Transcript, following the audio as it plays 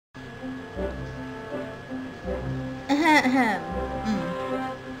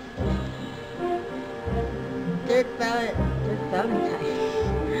Dirk Valentine.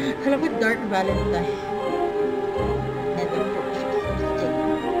 I love it, Dirk Valentine. And the fortress of state.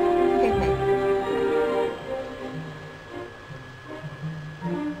 Okay, fine.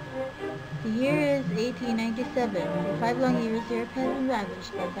 The year is 1897. For 5 long years, Europe has been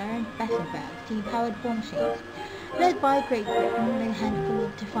ravaged by barren battlegrounds, steam-powered war machines. Led by Great Britain, a handful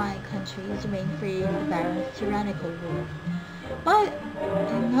of defiant countries remain free of the Baron's tyrannical rule. But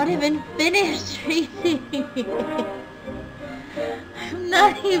I'm not even finished reading. I'm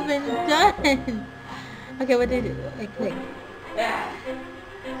not even done. Okay, what did I do? I click.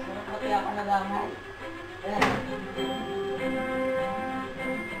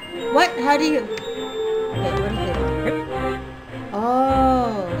 What? How do you? Wait, what is it?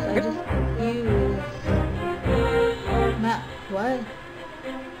 Oh, so I just use what?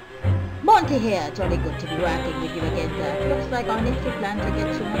 Monty here, jolly good to be working with you again, Dirk. Looks like our nifty plan to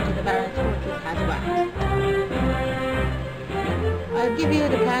get you onto the Baron's fortress has worked. I'll give you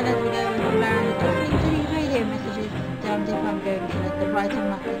the plan as we go into the Baron is listening to these radio messages. Damned if I'm going to let the Brighton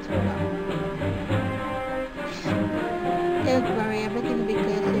rockets roll out. Don't worry, everything will be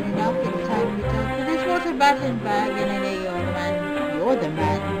clear soon enough. It's time we talk to this water baton bag, and I know you're the man. You're the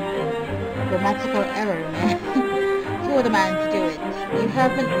man. Grammatical error, man. You're the man to do it. You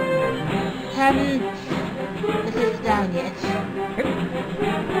haven't let us down yet.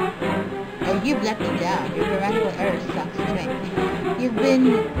 Oh, you've let me down. Your grammatical error sucks anyway. You've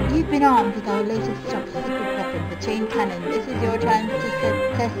been armed with our latest top secret weapon, the chain cannon. This is your chance to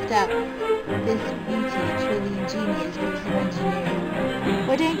test out this beauty, truly ingenious piece of engineering.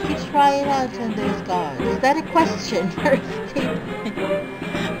 Why don't you try it out on those guards? Is that a question or a statement?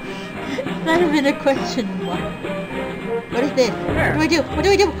 It's not even a question mark. What is this? What do I do? What do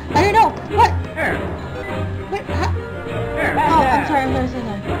I do? I don't know. What? What? Huh? Oh, I'm sorry.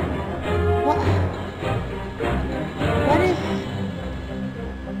 What? What is?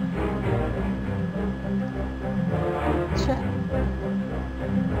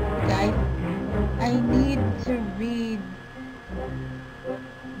 Guys, I need to read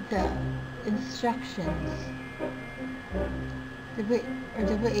the instructions. The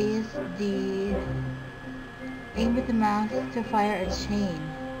way is the aim with the mouse to fire a chain,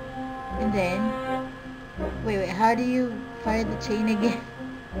 and then wait, how do you fire the chain again?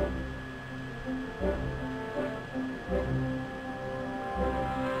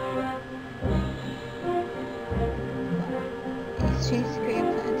 Use chains to create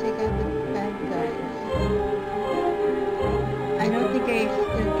a plan to take out the bad guys. I don't think I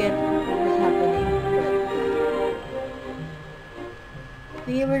still get what's happening, but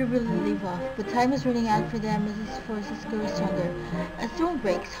we were really leave off, but time is running out for them as his forces grow stronger. A storm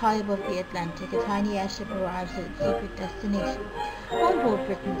breaks high above the Atlantic. A tiny airship arrives at its secret destination. On board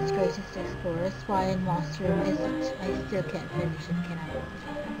Britain's greatest explorer, spy and master of isn't. I still can't finish it, can I?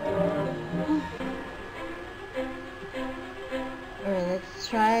 Alright, let's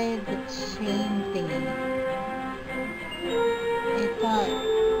try the chain thingy. I thought...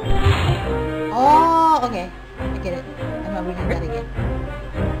 Oh, okay. I get it. I'm not reading that again.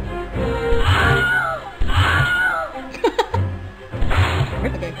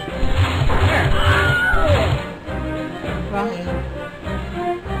 Okay. Wrong aim.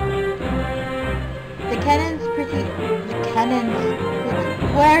 The cannon's pretty.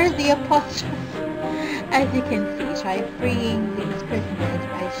 Where is the apostrophe? As you can see, try freeing these prisoners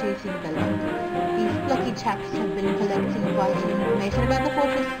by shooting the lock. These plucky chaps have been collecting vital information about the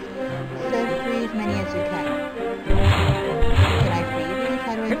fortress, so free as many as you can. Can I free these?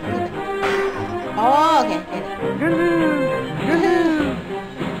 How do I free them? Oh, okay. Woohoo!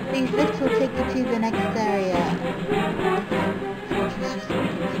 These lifts will take you to the next area. Fortress just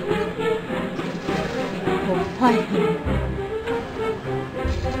oh, fine.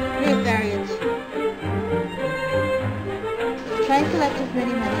 New variants. Try and collect as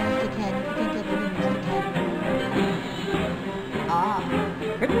many money as you can. If you can get them as you can. Ah.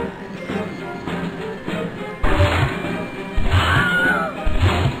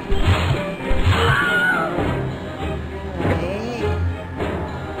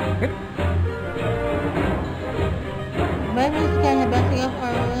 Maybe it's kind of bouncing off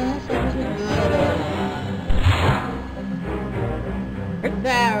our service with good.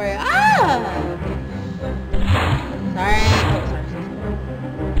 Very. Ah! Sorry.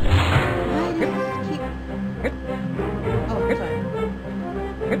 Why does this keep... Oh, sorry.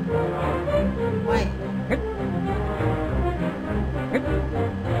 Why?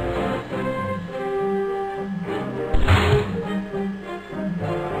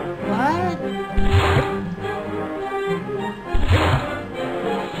 What?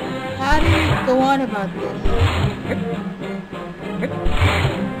 go on about this.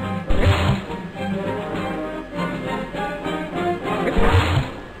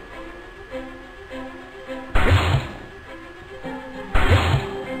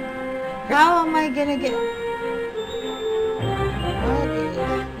 How am I gonna get... What is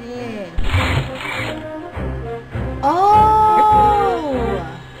this? Oh!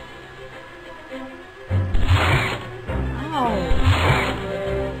 Ow.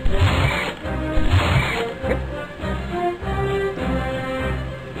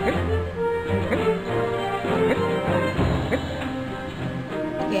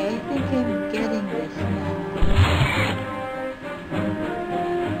 Okay, I think I'm getting this now.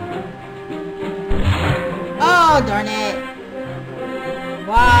 Oh, darn it!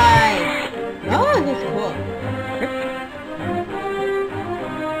 Why? Oh, this is cool.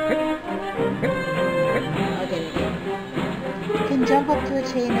 Okay. You can jump up to a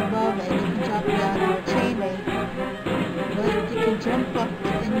chain above and you can drop down to a chain by... But you can jump up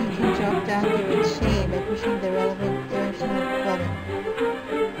and you can drop down to a chain by pushing the relevant directional button.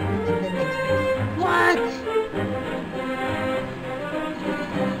 To the next place. What?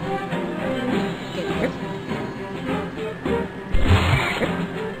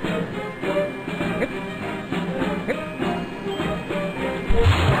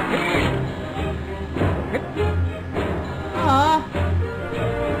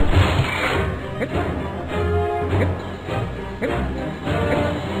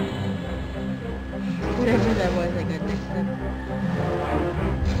 Whatever that was, I got mixed up.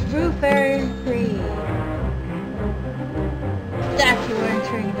 Roofer 3. Staff, you are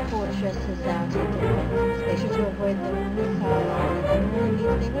entering the fortress is out to defense. Make sure to avoid the missile and everyone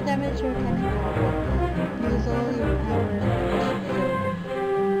needs stable damage or cannon power. Use all your power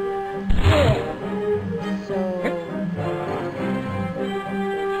and so...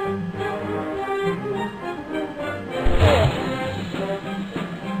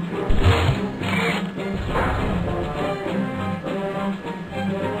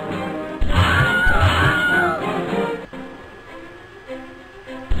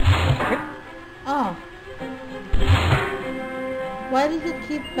 Oh. Why does it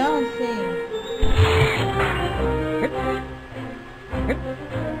keep bouncing?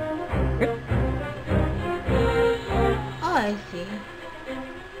 Oh, I see.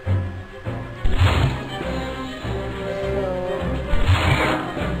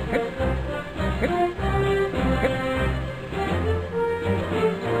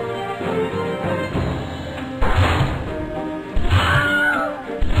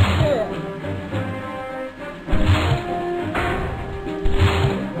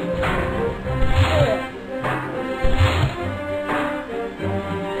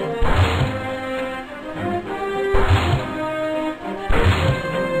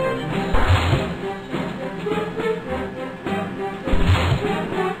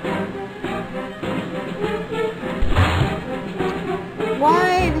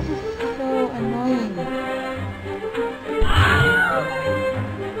 Why? This is so annoying.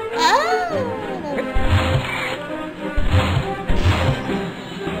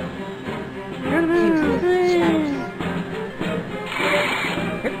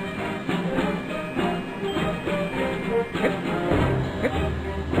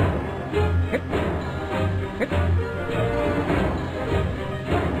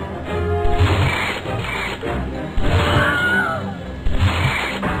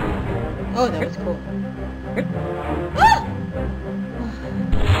 Oh, that was cool. Ah!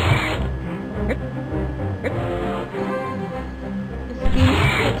 This game is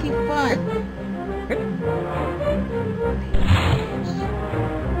pretty fun.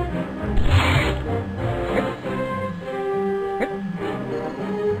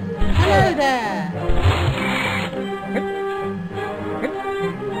 Hello there!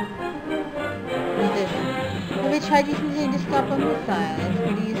 Have you tried using it to stop a missile? It's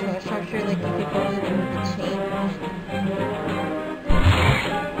pretty useful. A structure like you could go with it with a chain.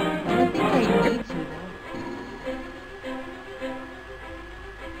 I don't think I need to though.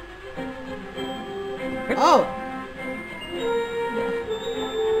 Oh!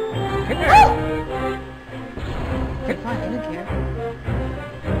 Oh! Okay, fine, I don't care.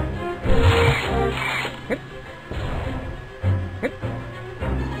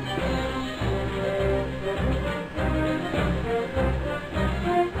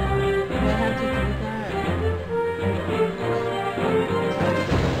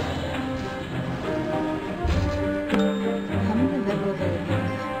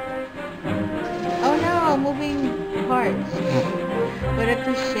 Moving parts. But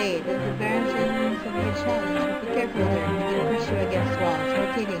appreciate that the barons and some of your challenge. But be careful there. You can push you against walls.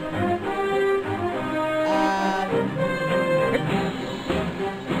 Rotating.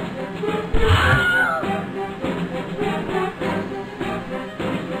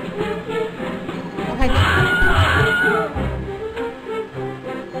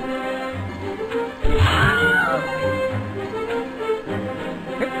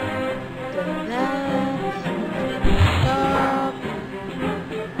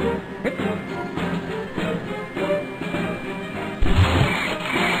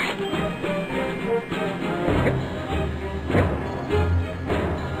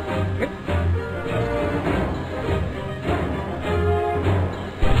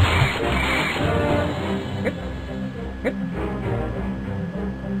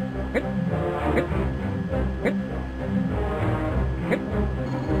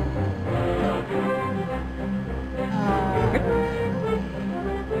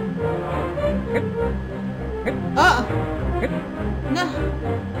 Oh! No!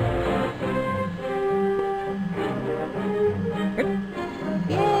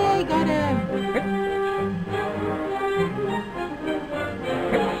 Yay, got him!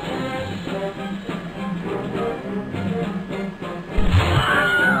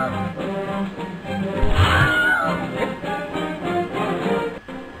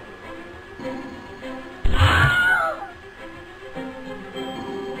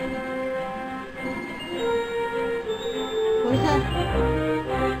 What was that?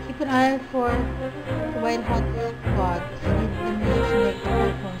 Keep an eye for the white hot spots. Need the music to make the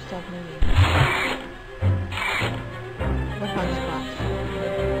platform stop moving. What hot spots?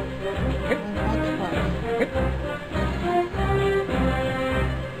 What hot spots?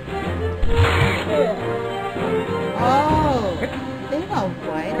 Oh! They're not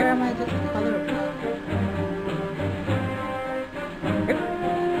white, or am I just colorblind?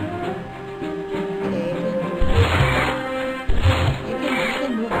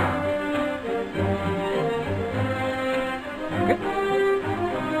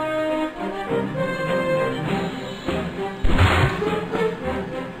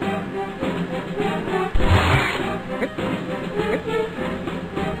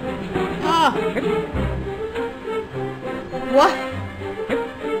 What?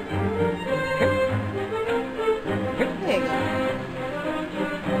 There you go.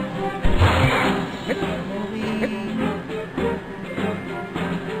 Moving.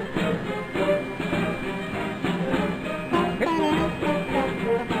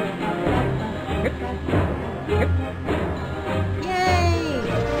 Yay!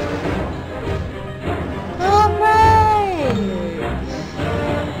 Alright!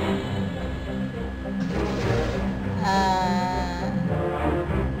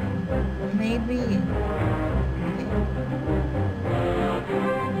 Maybe... Okay.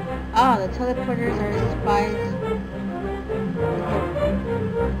 Oh, the teleporters are spies.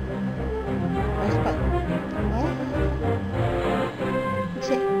 What?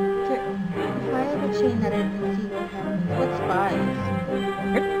 If I have a chain that I can see what happens. What spies?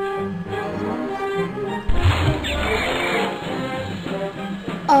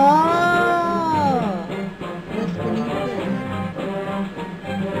 Oh! What's beneath this?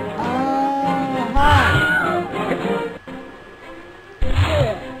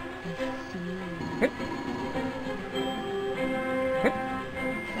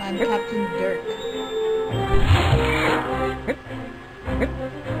 I'm Captain Dirk.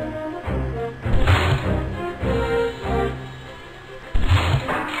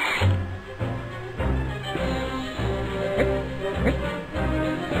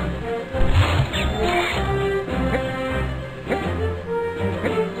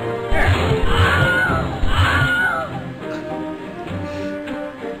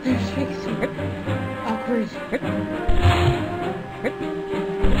 Awkward.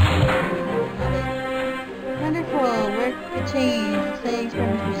 Wonderful, work the change, exciting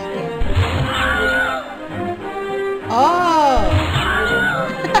experiments with skin. Oh!